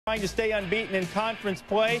Trying to stay unbeaten in conference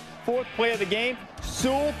play. Fourth play of the game,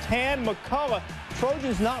 Sewell, Tan, McCullough.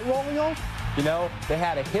 Trojans not rolling on? You know, they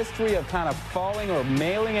had a history of kind of falling or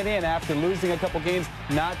mailing it in after losing a couple games.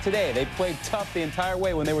 Not today. They played tough the entire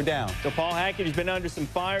way when they were down. So Paul Hackett has been under some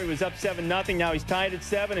fire. He was up 7-0. Now he's tied at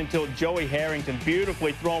 7 until Joey Harrington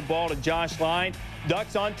beautifully thrown ball to Josh Line.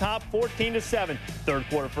 Ducks on top 14-7. Third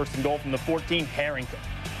quarter, first and goal from the 14, Harrington.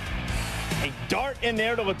 A dart in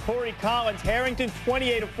there to LaCorey Collins. Harrington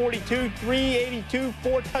 28-42, 382,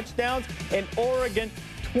 4 touchdowns, and Oregon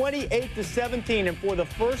 28-17. And for the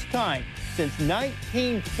first time since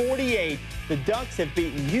 1948, the Ducks have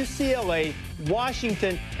beaten UCLA,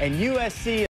 Washington, and USC.